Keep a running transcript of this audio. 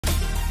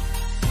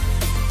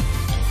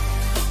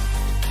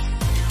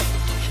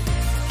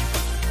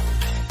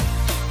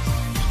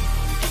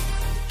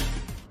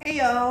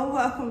y'all,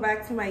 welcome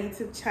back to my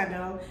YouTube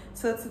channel.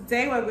 So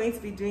today we're going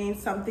to be doing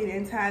something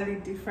entirely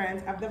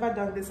different. I've never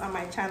done this on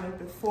my channel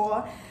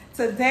before.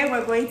 Today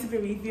we're going to be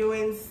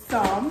reviewing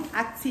some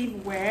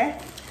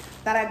activewear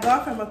that I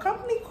got from a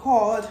company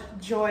called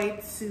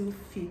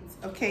JOY2FITT.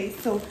 Okay,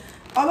 so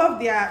all of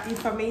their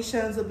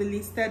information will be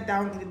listed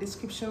down in the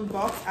description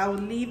box. I will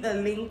leave a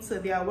link to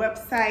their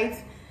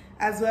website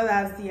as well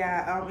as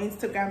their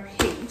Instagram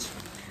page.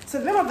 So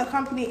the name of the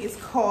company is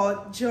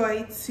called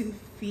JOY2FITT.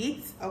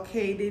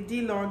 Okay, they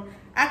deal on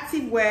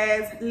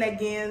activewears,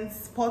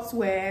 leggings,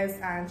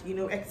 sportswears, and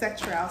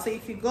etc. So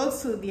if you go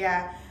to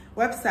their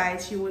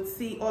website, you would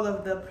see all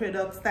of the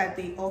products that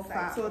they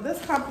offer. So this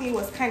company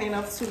was kind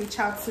enough to reach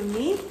out to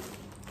me,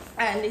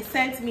 and they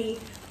sent me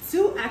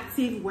 2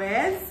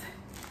 activewears.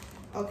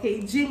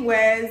 Okay, gym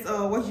wears,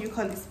 or what do you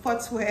call it,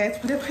 sports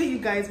wears, whatever you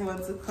guys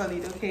want to call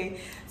it. Okay,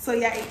 so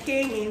yeah, it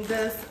came in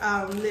this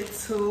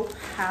little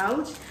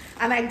pouch,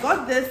 and I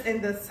got this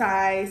in the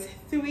size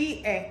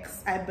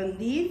 3X, I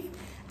believe.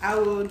 I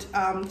would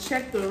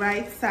check the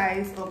right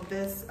size of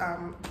this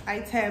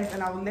items,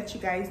 and I will let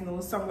you guys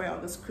know somewhere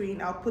on the screen.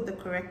 I'll put the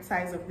correct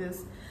size of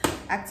this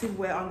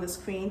activewear on the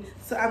screen.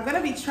 So I'm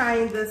gonna be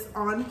trying this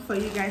on for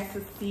you guys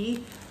to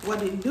see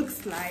what it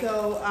looks like.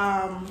 So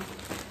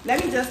let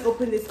me just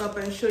open this up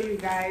and show you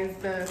guys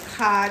the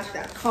card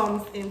that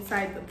comes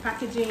inside the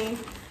packaging.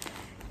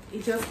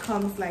 It just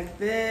comes like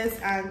this,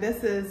 and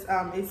this is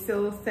a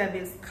sales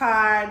service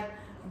card,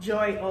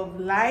 Joy of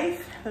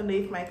Life. I don't know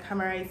if my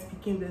camera is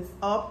picking this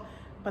up,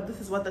 but this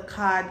is what the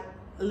card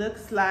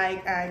looks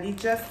like, and it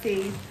just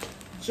says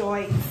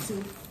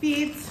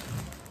JOY2FITT.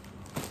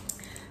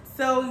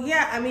 So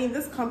yeah, I mean,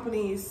 this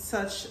company is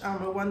such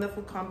a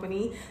wonderful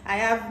company. I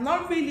have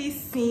not really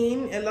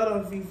seen a lot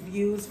of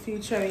reviews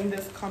featuring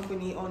this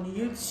company on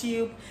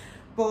YouTube,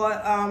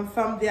 but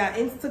from their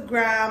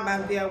Instagram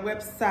and their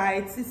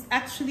websites, it's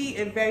actually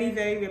a very,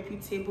 very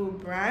reputable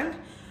brand.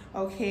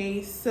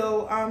 Okay,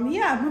 so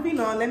yeah, moving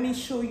on, let me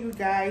show you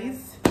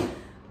guys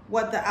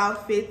what the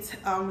outfit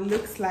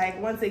looks like.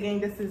 Once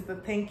again, this is the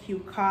thank you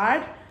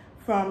card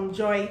from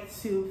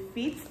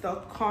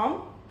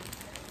joy2fitt.com.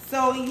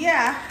 So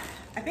yeah,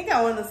 I think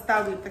I want to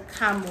start with the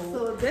camel.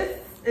 So this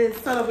is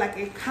sort of like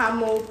a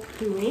camel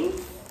print,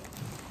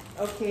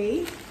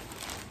 okay,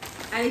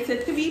 and it's a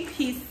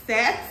 3-piece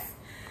set.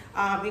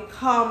 It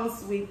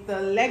comes with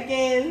the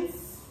leggings.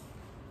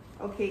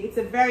 Okay, it's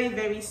a very,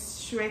 very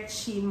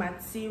stretchy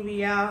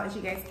material, as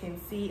you guys can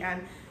see,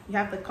 and you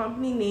have the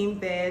company name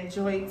there,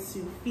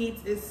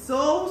 JOY2FITT. It's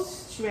so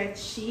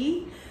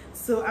stretchy.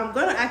 So I'm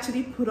gonna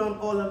actually put on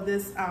all of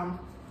these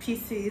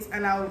pieces,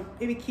 and I'll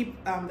maybe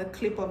keep the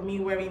clip of me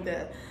wearing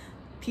the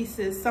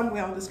pieces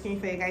somewhere on the screen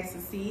for you guys to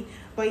see.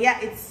 But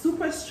yeah, it's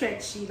super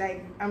stretchy.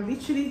 Like, I'm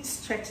literally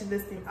stretching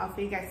this thing out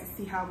for you guys to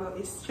see how well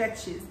it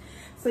stretches.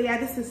 So yeah,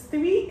 this is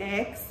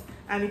 3X,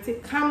 and it's a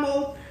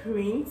camel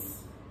print.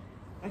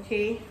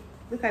 Okay,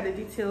 look at the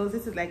details.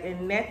 This is like a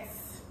net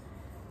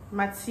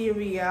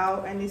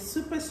material, and it's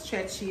super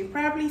stretchy,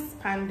 probably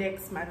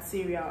spandex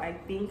material, I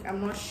think.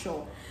 I'm not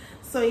sure.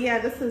 So yeah,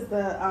 this is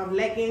the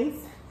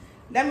leggings.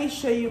 Let me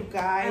show you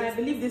guys, and I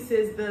believe this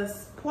is the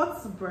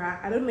sports bra.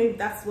 I don't know if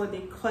that's what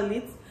they call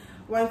it.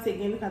 Once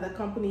again, look at the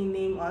company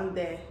name on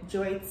there,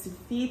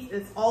 JOY2FITT.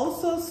 It's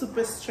also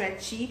super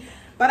stretchy,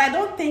 but I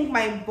don't think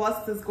my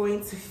bust is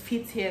going to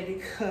fit here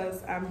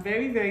because I'm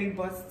very, very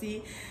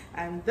busty,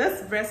 and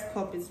this breast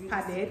cup is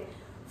padded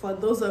for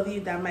those of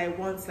you that might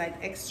want like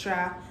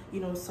extra,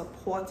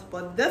 support.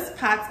 But this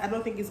part, I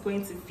don't think is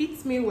going to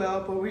fit me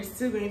well, but we're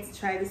still going to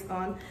try this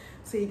on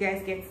so you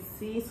guys get to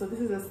see. So this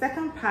is the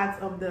second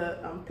part of the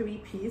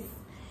 3-piece,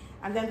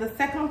 and then the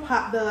second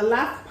part, the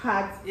last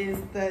part, is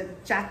the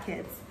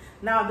jacket.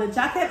 Now the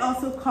jacket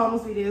also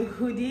comes with a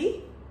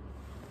hoodie.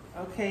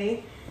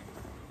 Okay,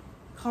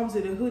 comes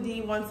with a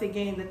hoodie, once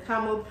again the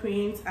camel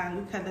print, and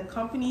look at the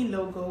company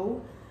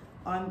logo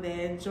on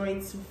there,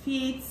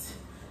 JOY2FITT.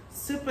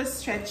 Super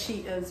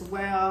stretchy as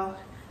well.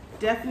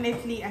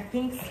 Definitely, I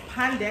think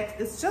spandex.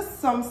 It's just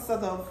some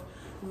sort of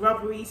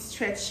rubbery,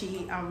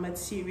 stretchy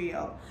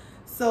material.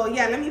 So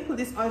yeah, let me put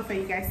this on for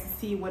you guys to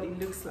see what it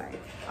looks like.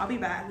 I'll be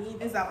back.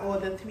 These are all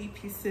the 3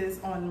 pieces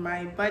on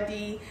my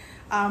body.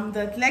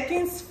 The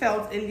leggings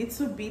felt a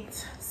little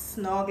bit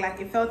snug,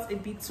 like it felt a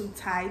bit too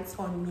tight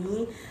on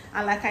me,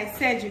 and like I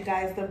said, you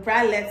guys, the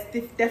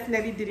bralettes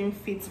definitely didn't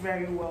fit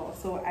very well.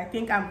 So I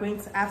think I'm going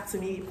to have to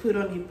maybe put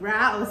on a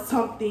bra or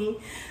something,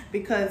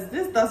 because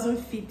this doesn't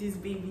fit these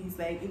babies.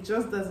 Like, it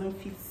just doesn't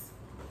fit.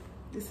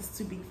 This is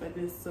too big for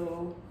this,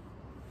 so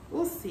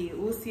we'll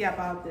see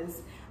about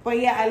this. But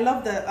yeah, I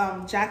love the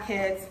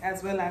jacket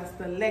as well as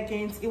the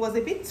leggings. It was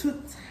a bit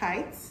too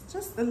tight,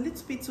 just a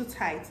little bit too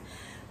tight.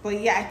 But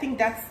yeah, I think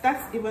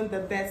that's even the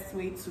best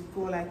way to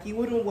go. Like, you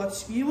wouldn't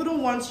want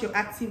your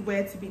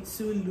activewear to be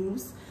too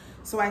loose.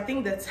 So I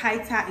think the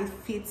tighter it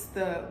fits,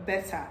 the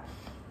better.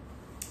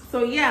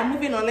 So yeah,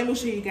 moving on, let me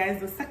show you guys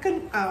the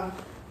second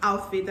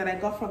outfit that I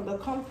got from the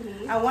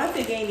company. And once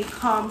again, it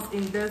comes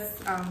in this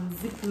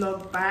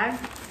Ziploc bag,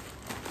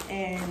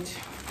 and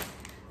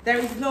There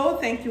is no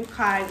thank you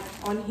card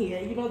on here.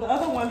 You know, the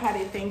other one had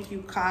a thank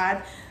you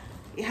card.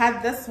 It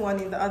had this one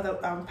in the other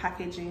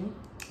packaging,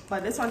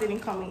 but this one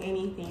didn't come in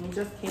anything. It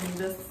just came in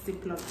this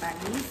Ziploc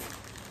baggies.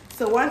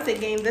 So once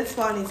again, this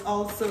one is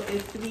also a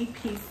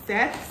 3-piece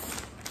set.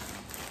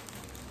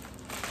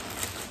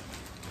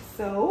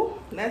 So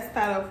let's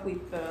start off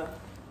with the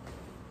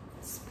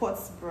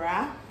sports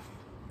bra.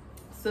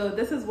 So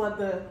this is what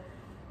the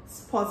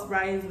sports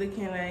bra is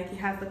looking like. It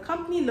has the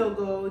company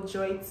logo,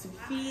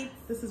 JOY2FITT.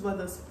 This is what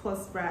the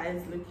sports bra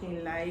is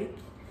looking like.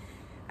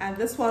 And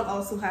this one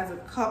also has a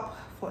cup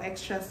for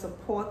extra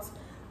support.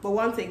 But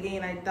once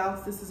again, I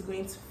doubt this is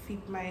going to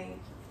fit my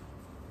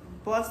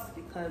bust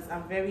because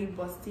I'm very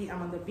busty.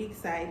 I'm on the big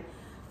side.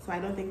 So I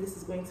don't think this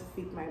is going to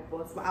fit my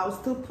bust. But I'll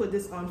still put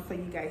this on for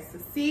you guys to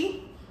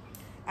see.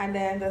 And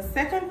then the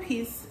second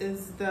piece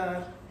is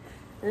the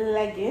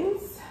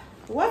leggings.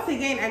 Once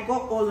again, I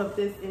got all of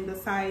this in the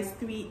size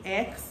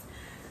 3X.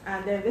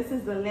 And then this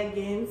is the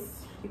leggings.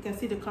 You can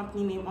see the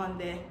company name on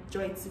there,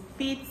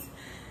 JOY2FITT.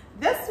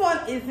 This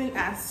one isn't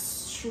as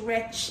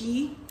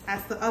stretchy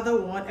as the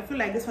other one. I feel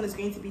like this one is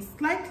going to be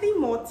slightly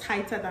more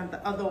tighter than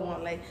the other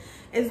one. Like,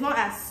 it's not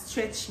as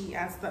stretchy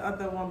as the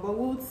other one, but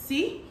we'll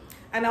see.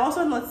 And I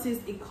also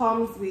noticed it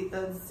comes with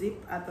a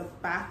zip at the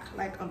back,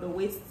 like on the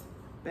waist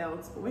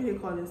belt. What do you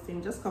call this thing?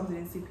 It just comes in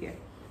a zip here.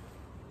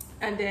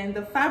 And then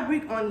the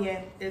fabric on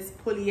here is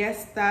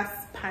polyester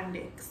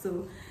spandex.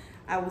 So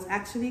I was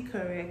actually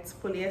correct.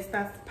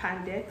 Polyester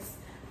spandex.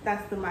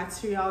 That's the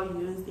material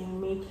used in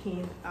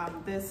making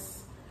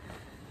this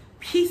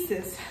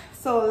pieces.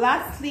 So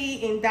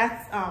lastly, in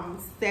that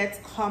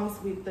set comes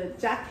with the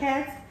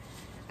jacket.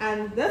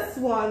 And this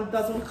one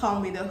doesn't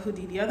come with a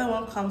hoodie. The other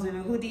one comes with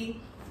a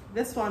hoodie.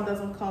 This one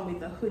doesn't come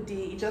with a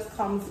hoodie. It just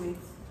comes with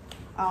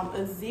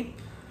a zip.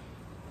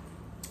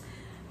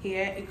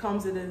 Here it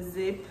comes with a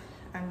zip.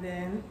 And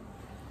then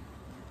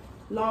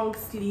long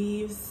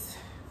sleeves,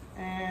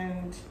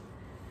 and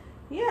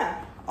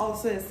yeah,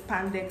 also a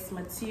spandex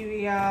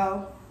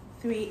material,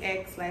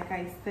 3X like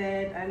I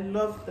said. I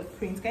love the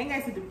print. Can you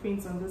guys see the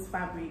print on this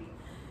fabric?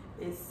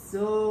 It's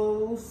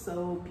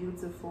so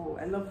beautiful.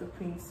 I love the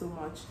print so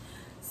much.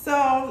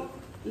 So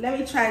let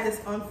me try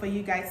this on for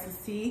you guys to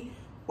see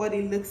what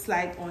it looks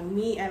like on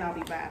me, and I'll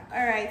be back.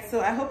 All right,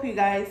 so I hope you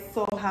guys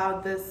saw how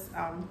this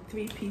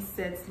 3-piece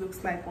set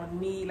looks like on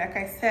me. Like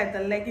I said,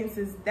 the leggings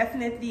is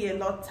definitely a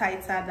lot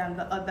tighter than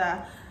the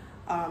other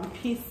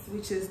piece,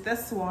 which is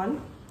this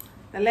one.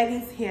 The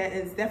leggings here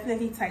is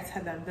definitely tighter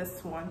than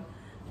this one,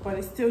 but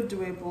it's still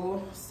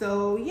doable.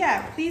 So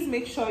yeah, please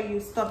make sure you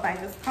stop by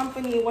this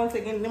company. Once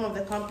again, the name of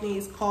the company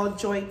is called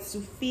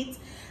JOY2FITT.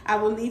 I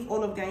will leave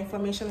all of their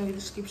information in the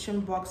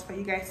description box for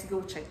you guys to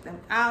go check them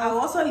out. I'll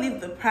also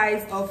leave the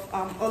price of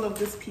all of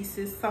these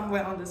pieces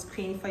somewhere on the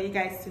screen for you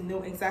guys to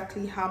know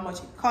exactly how much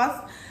it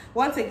costs.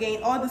 Once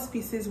again, all these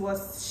pieces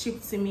was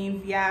shipped to me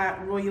via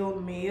Royal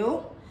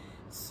Mail.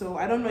 So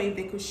I don't know if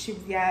they could ship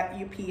via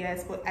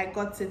UPS, but I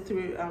got it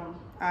through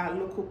our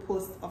local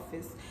post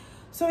office.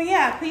 So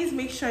yeah, please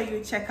make sure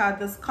you check out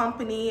this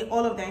company.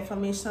 All of the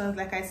information,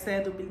 like I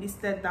said, will be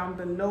listed down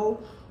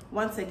below.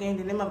 Once again,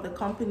 the name of the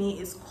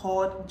company is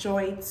called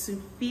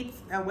JOY2FITT.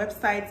 Our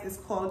website is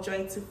called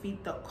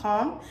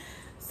joy2fit.com.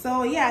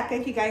 So yeah,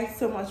 thank you guys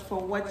so much for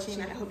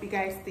watching. I hope you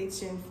guys stay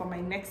tuned for my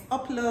next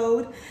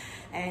upload,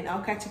 and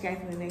I'll catch you guys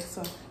in the next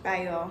one.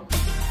 Bye y'all.